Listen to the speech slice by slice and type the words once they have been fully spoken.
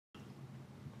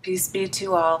Peace be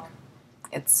to all.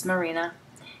 It's Marina,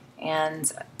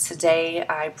 and today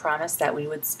I promised that we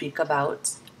would speak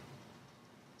about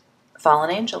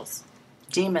fallen angels,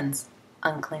 demons,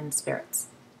 unclean spirits.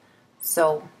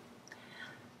 So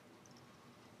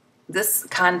this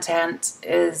content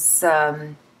is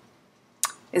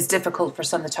difficult for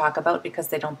some to talk about because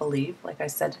they don't believe, like I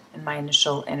said in my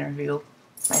initial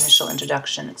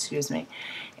introduction, excuse me.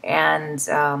 And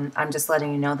I'm just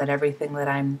letting you know that everything that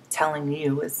I'm telling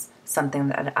you is something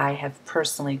that I have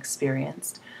personally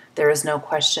experienced. There is no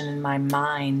question in my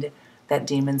mind that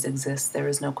demons exist. There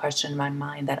is no question in my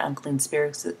mind that unclean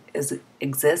spirits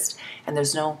exist. And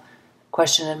there's no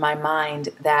question in my mind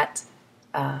that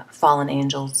fallen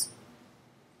angels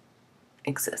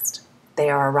exist. They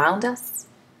are around us.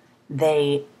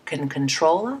 They can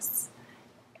control us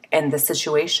and the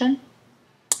situation.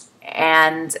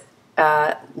 And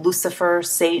Lucifer,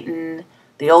 Satan,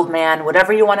 the old man,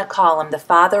 whatever you want to call him, the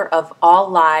father of all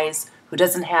lies, who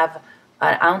doesn't have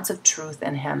an ounce of truth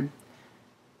in him,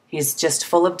 he's just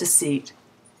full of deceit,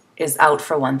 is out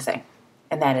for one thing,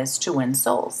 and that is to win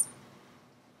souls.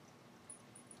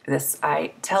 This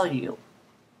I tell you.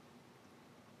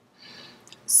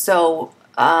 So,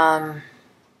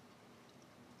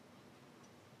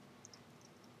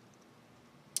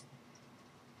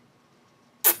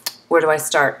 where do I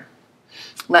start?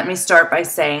 Let me start by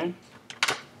saying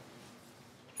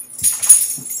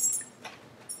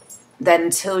that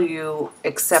until you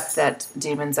accept that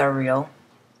demons are real,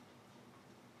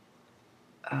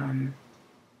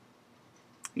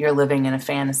 you're living in a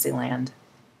fantasy land.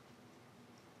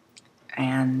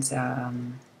 And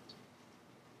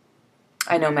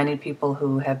I know many people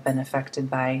who have been affected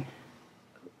by,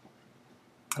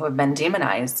 who have been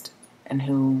demonized, and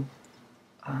who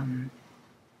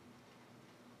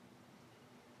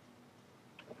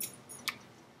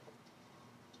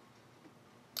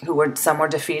some were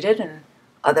defeated and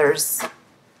others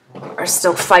are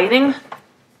still fighting.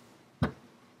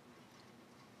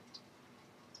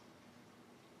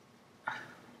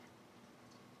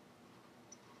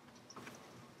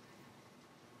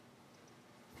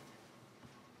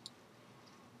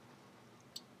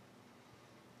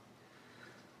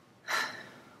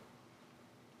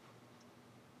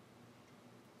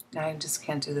 I just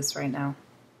can't do this right now.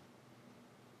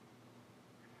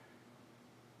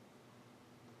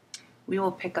 We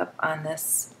will pick up on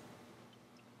this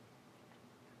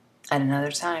at another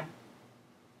time.